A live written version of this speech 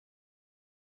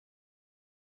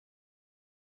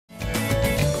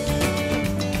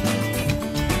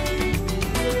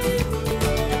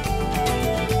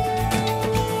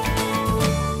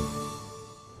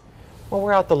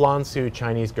we're out the Lan Su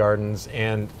Chinese Gardens,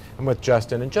 and I'm with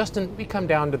Justin. And Justin, we come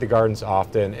down to the gardens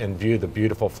often and view the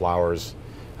beautiful flowers,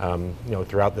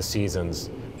 throughout the seasons.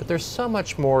 But there's so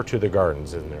much more to the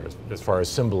gardens, isn't there, as far as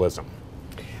symbolism?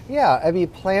 Yeah, I mean,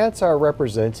 plants are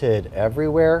represented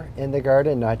everywhere in the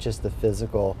garden, not just the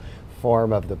physical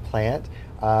form of the plant.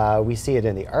 We see it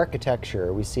in the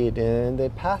architecture, we see it in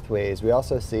the pathways, we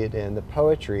also see it in the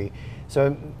poetry.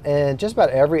 So in just about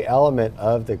every element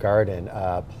of the garden,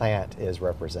 plant is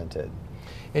represented.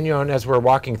 And and as we're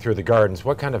walking through the gardens,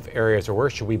 what kind of areas or where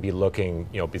should we be looking,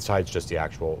 besides just the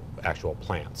actual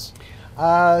plants?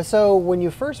 So when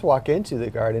you first walk into the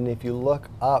garden, if you look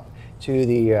up to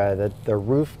the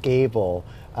roof gable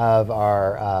of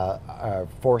our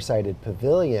four-sided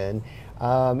pavilion,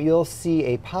 you'll see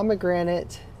a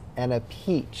pomegranate and a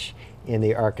peach in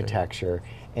the architecture.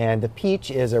 And the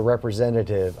peach is a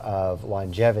representative of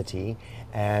longevity.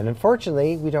 And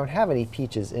unfortunately, we don't have any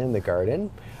peaches in the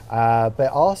garden.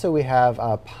 But also we have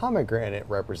a pomegranate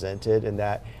represented, and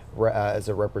that is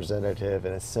a representative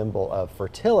and a symbol of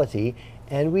fertility.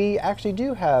 And we actually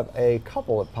do have a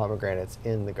couple of pomegranates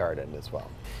in the garden as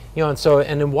well.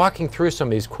 And in walking through some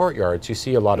of these courtyards, you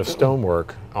see a lot of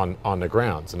stonework on the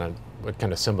grounds. And what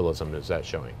kind of symbolism is that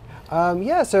showing?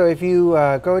 Yeah, so if you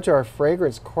go to our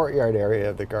fragrance courtyard area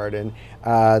of the garden,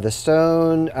 the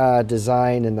stone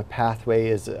design in the pathway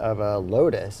is of a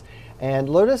lotus. And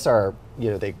lotus are,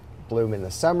 they bloom in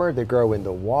the summer, they grow in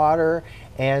the water,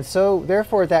 and so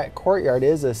therefore that courtyard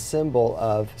is a symbol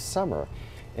of summer.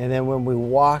 And then when we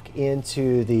walk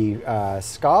into the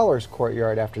scholars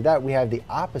courtyard after that, we have the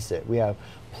opposite. We have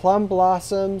plum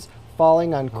blossoms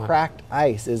falling on cracked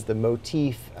ice is the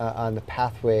motif on the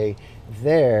pathway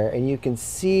there. And you can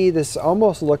see this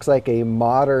almost looks like a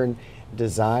modern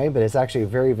design, but it's actually a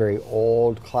very, very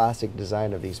old classic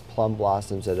design of these plum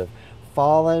blossoms that have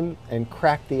fallen and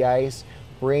cracked the ice,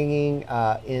 bringing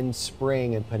in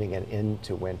spring and putting an end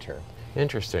to winter.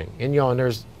 Interesting. And and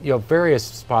there's various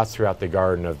spots throughout the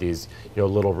garden of these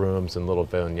little rooms and little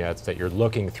vignettes that you're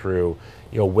looking through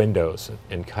windows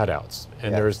and cutouts,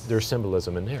 and Yes. there's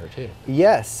symbolism in there too.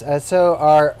 Yes. So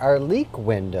our leek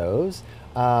windows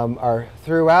are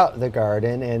throughout the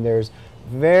garden, and there's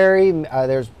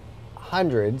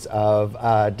hundreds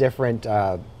of different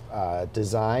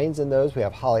designs in those. We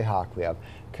have hollyhock, we have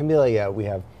camellia, we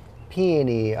have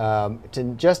peony,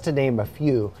 just to name a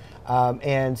few.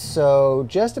 And so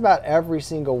just about every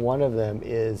single one of them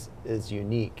is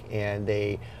unique, and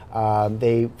they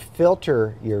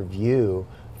filter your view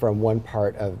from one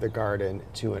part of the garden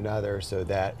to another, so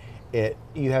that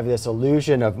you have this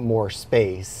illusion of more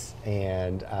space,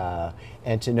 and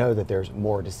to know that there's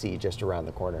more to see just around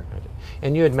the corner.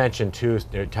 And you had mentioned too,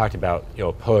 you talked about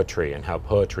poetry, and how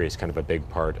poetry is kind of a big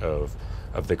part of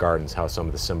the gardens, how some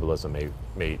of the symbolism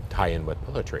may tie in with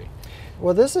poetry.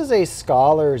 Well, this is a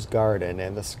scholar's garden,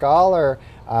 and the scholar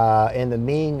in the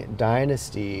Ming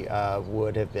Dynasty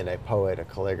would have been a poet, a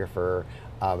calligrapher,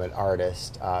 an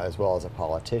artist, as well as a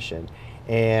politician.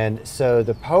 And so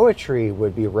the poetry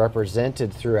would be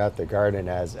represented throughout the garden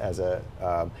as an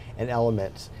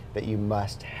element that you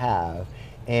must have.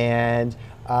 And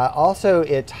also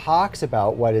it talks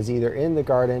about what is either in the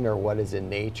garden or what is in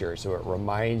nature. So it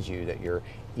reminds you that you're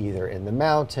either in the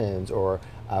mountains, or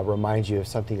reminds you of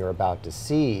something you're about to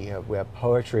see. We have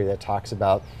poetry that talks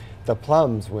about the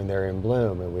plums when they're in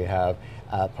bloom, and we have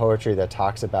poetry that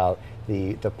talks about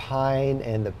the pine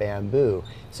and the bamboo.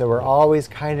 So we're always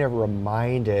kind of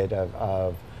reminded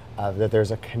of that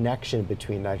there's a connection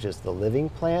between not just the living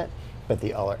plant, but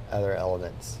the other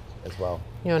elements as well.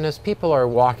 And as people are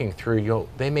walking through,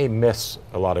 they may miss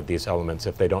a lot of these elements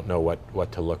if they don't know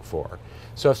what to look for.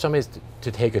 So if somebody's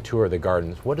to take a tour of the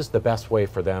gardens, what is the best way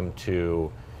for them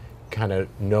to kind of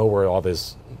know where all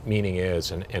this meaning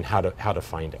is, and how to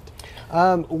find it?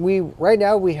 Right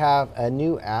now we have a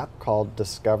new app called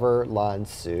Discover Lan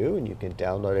Su, and you can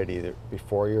download it either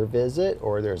before your visit,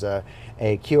 or there's a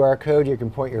QR code you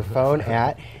can point your phone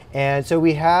at. And so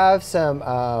we have some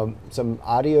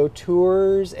audio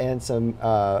tours and some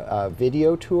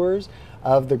video tours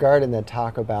of the garden that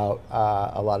talk about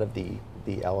a lot of the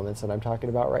elements that I'm talking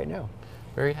about right now.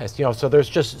 Very nice. So there's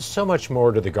just so much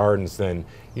more to the gardens than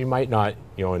you might not,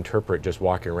 interpret just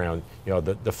walking around.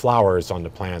 The flowers on the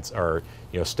plants are,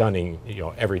 stunning.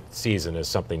 Every season is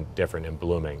something different and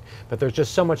blooming. But there's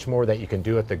just so much more that you can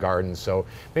do at the gardens. So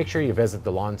make sure you visit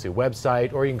the Lan Su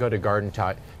website, or you can go to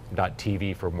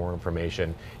garden.tv for more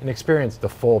information and experience the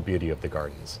full beauty of the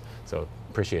gardens. So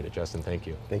appreciate it, Justin. Thank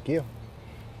you. Thank you.